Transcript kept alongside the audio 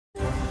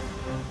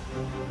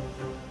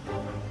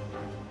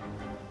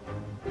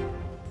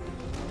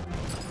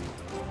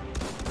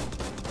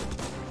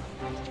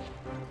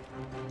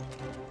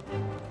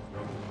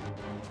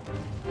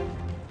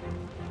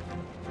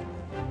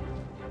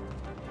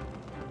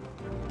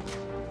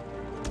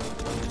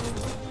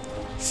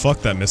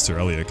Fuck that Mr.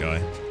 Elliot guy.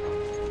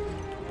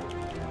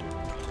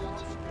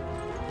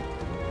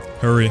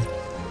 Hurry.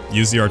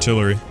 Use the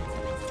artillery.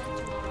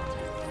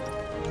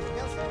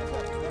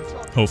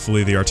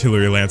 Hopefully the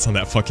artillery lands on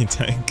that fucking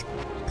tank.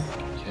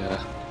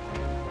 Yeah.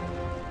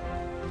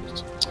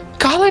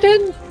 Call it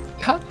in!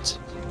 Cut!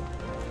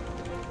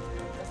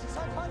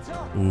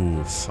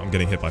 Oof, I'm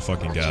getting hit by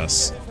fucking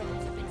gas.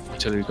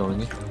 Artillery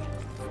going in.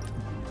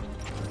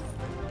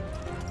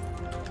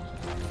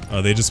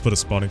 They just put a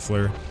spotting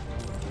flare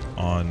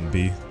on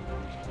B.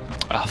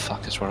 Ah,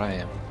 fuck, that's where I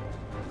am.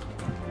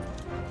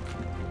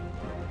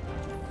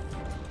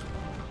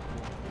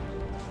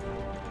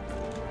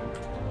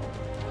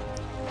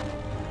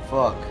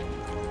 Fuck.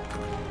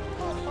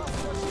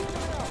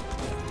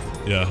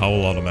 Yeah,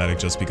 Howell automatic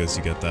just because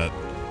you get that.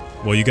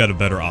 Well, you get a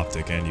better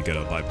optic and you get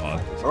a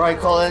bipod. Alright,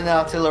 call in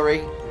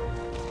artillery.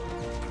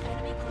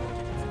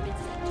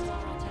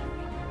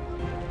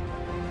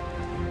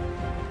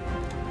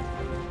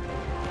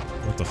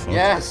 What the fuck?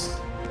 Yes!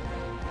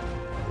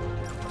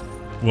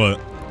 What?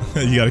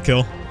 You got a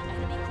kill?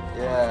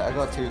 Yeah, I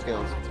got 2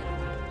 kills.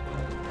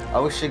 I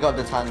wish I got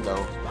the tank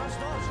though.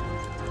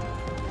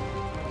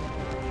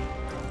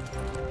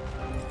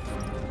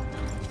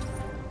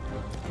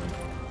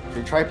 Should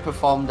we try to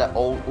perform that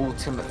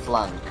ultimate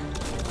flank?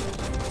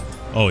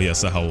 Oh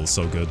yes, that Howell is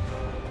so good.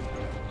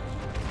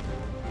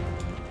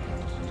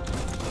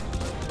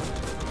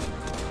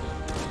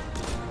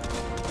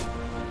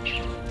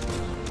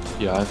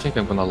 Yeah, I think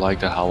I'm gonna like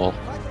the Howell.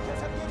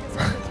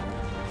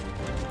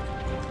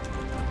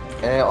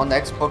 On the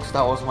Xbox,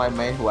 that was my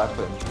main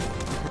weapon.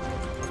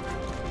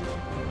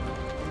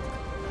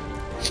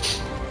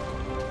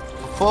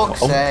 For fuck's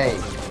sake!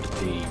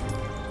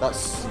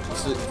 That's...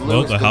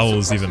 Well, the Howell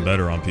is even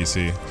better on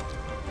PC.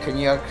 Can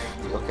you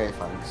actually... Okay,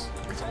 thanks.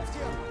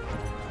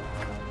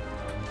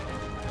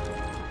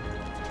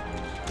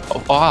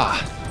 Oh,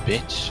 ah,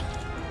 bitch.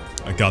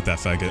 I got that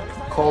faggot.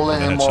 Call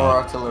in more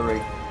headshot.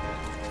 artillery.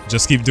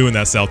 Just keep doing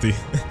that, Southie.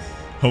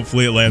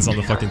 Hopefully it lands on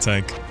the fucking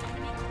tank.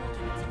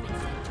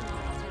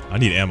 I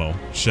need ammo.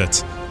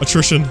 Shit.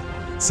 Attrition.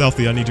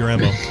 Southie, I need your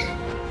ammo.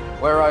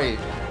 Where are you?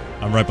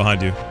 I'm right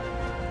behind you. Ooh,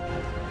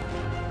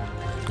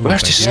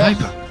 Where's the thank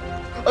you. sniper?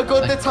 I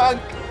got the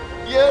tank!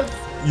 Yes!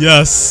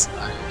 Yes!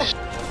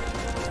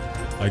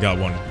 I got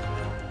one.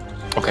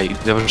 Okay,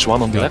 there was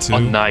one on the Got left. 2. Oh,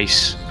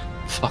 nice.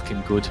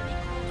 Fucking good.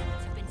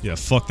 Yeah,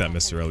 fuck that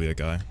Mr. Elliot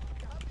guy.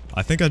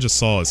 I think I just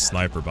saw a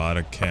sniper, but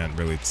I can't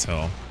really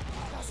tell.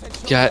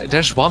 Yeah,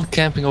 there's one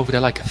camping over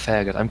there like a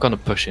faggot. I'm gonna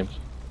push him.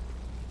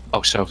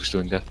 Oh, Self is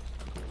doing that.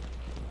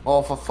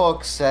 Oh, for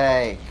fuck's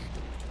sake.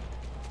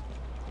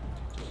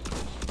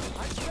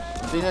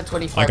 I'm doing a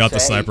 25 I got the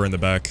to 8. sniper in the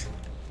back.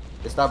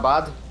 Is that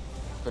bad?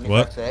 25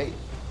 What? to 8.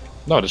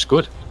 No, that's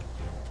good. You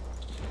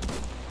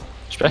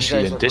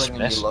Especially guys in are this bringing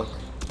me mess. luck.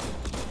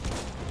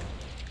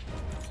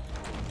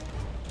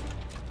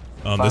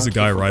 There's a Thank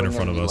guy you for right in bringing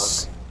front of me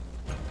us.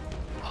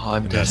 Oh,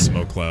 I'm In dead. that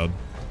smoke cloud.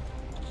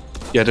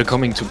 Yeah, they're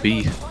coming to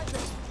B.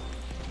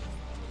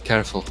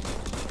 Careful.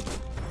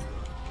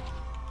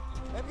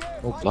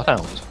 Oh,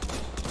 BloodHound.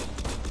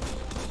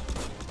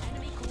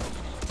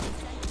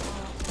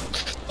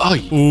 Oh,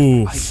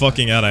 Ooh,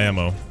 fucking out of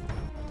ammo.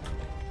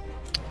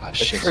 ah,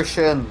 shit.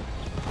 Attrition.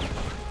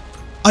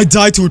 I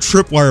died to a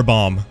tripwire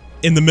bomb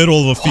in the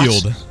middle of a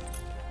field.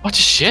 What the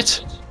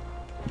shit?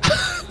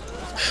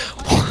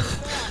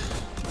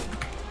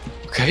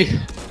 Okay.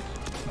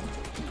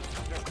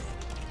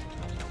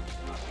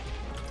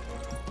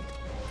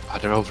 Ah,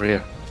 they're over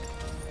here.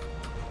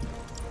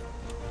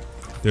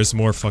 There's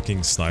more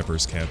fucking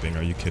snipers camping,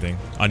 are you kidding?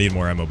 I need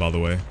more ammo, by the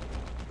way.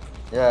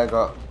 Yeah, I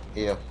got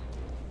here.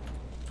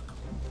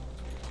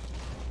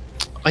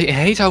 I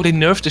hate how they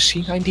nerfed the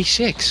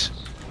C96.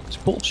 It's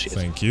bullshit.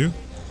 Thank you.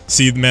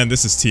 See, man,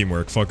 this is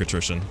teamwork. Fuck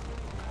attrition.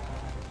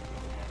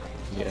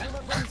 Yeah.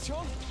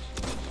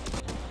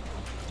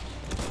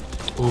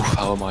 Oof,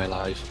 how am I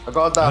alive? I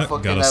got that I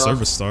fucking got a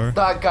service star.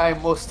 That guy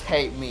must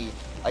hate me.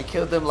 I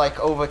killed him like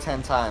over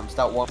 10 times.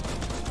 That one.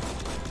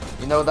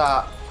 You know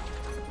that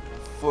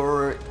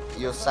for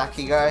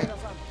Yosaki guy?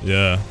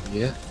 Yeah.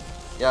 Yeah.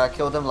 Yeah, I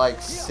killed him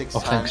like 6 Oh,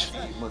 times.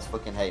 thanks. He must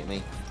fucking hate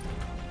me.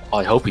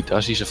 I hope he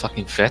does. He's a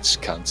fucking vets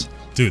cunt.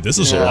 Dude, this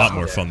is a Yeah. lot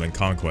more fun than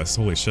Conquest.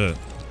 Holy shit.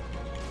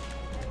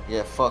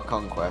 Yeah, fuck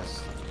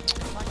Conquest.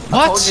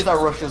 I told you What? that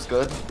Russia's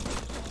good.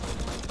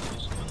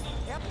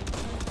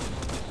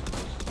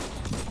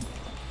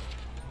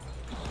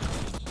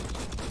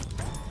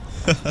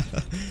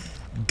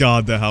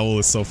 God, the Howell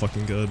is so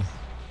fucking good.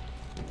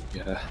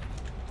 Yeah.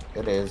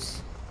 It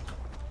is.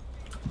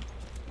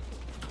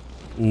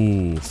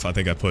 Oof, I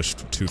think I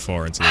pushed too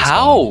far into this.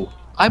 How?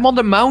 I'm on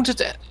the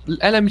mounted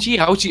LMG.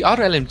 How's the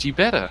other LMG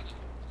better?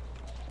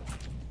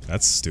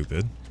 That's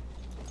stupid.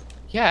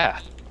 Yeah.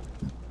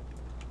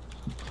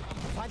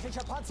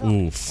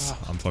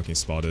 Oof, I'm fucking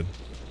spotted.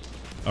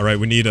 Alright,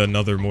 we need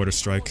another mortar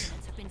strike.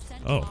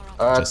 Oh,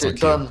 just like you.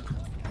 Done.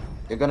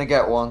 You're gonna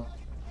get one.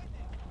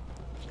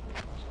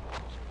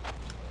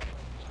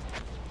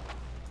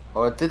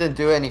 Oh, it didn't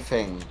do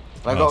anything.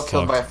 I Oh, got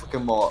killed fuck. by a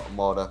fucking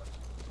mortar.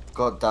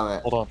 God damn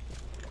it. Hold on.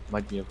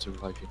 Might be able to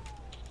revive you.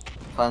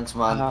 Thanks,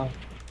 man.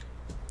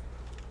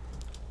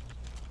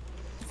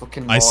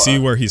 Fucking I see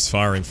mortar. where he's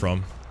firing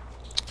from,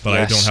 but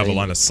Yeah, I don't have a same.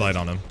 line of sight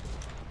on him.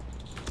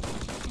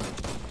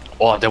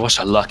 Oh, there was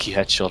a lucky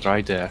headshot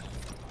right there.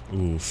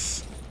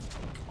 Oof.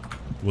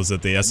 Was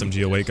it the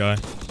SMG-08 guy?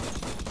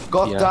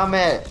 God Yeah. damn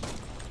it.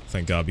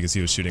 Thank God, because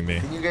he was shooting me.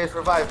 Can you guys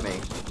revive me?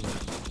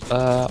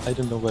 I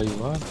don't know where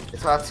you are.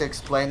 It's hard to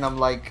explain. I'm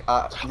like.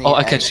 Oh,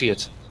 I can see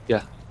it.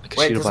 Yeah, I can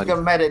Wait, see the there's body.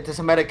 a medic. There's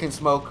a medic in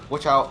smoke.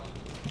 Watch out.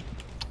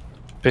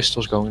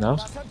 Pistol's going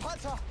out.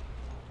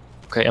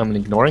 Okay, I'm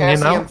ignoring Okay, him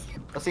now.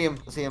 I see him.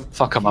 I see him.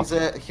 Fuck him up.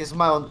 He's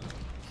mount.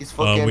 He's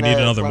fucking. We need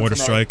another planting mortar a-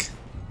 strike.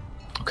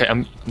 Okay,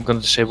 I'm gonna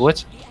disable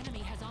it.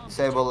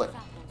 Disable it.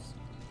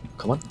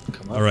 Come on,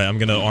 come on. Alright, I'm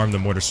gonna arm the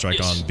mortar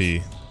strike on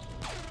B.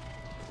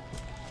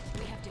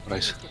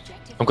 Right.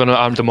 I'm gonna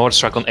arm the mortar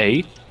strike on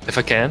A, if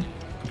I can.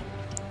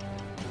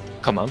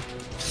 Come on.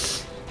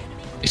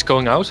 He's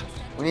going out.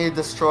 We need to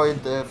destroy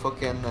the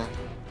fucking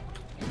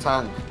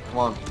tank. Come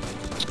on.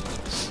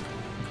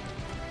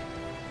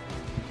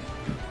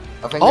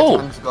 I think Oh!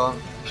 the tank's gone.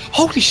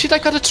 Holy shit, I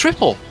got a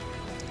triple!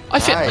 I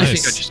think I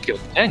Nice. just killed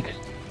the tank.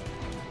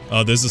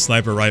 Oh, there's a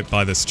sniper right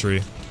by this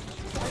tree.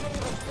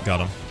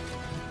 Got him.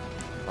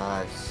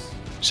 Nice.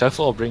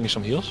 Careful, I'll bring you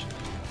some heals.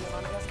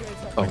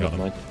 Oh, I got never him.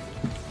 mind.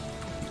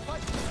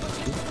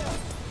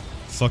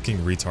 Fucking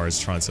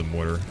retards trying to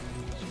mortar.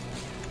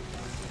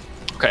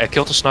 Okay, I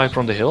killed the sniper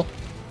on the hill.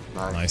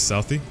 Nice. Nice,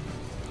 Southie.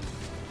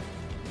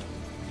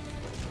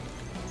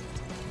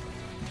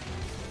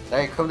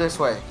 Hey, come this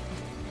way.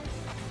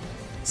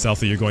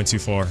 Southie, you're going too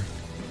far.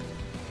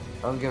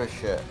 I don't give a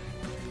shit.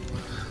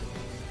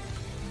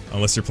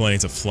 Unless you're planning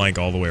to flank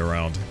all the way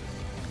around.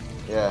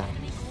 Yeah.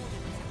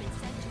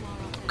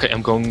 Okay,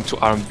 I'm going to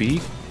arm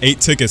B. 8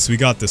 tickets, we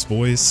got this,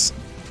 boys.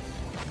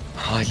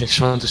 Oh, I just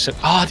wanted to say.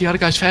 Ah, the other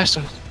guy's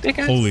faster.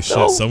 Dickhead. Holy shit,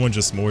 No. someone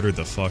just mortared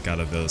the fuck out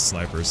of the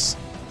snipers.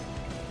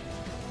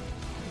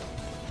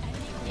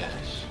 Yes.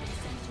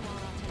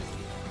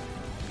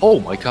 Oh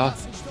my god.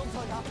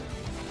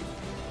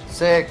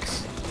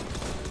 6.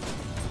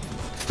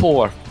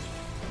 4.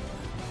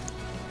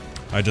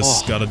 I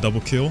just Oh. got a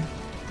double kill.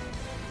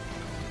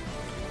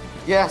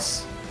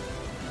 Yes.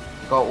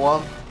 Got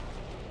one.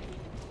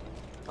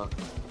 Oh.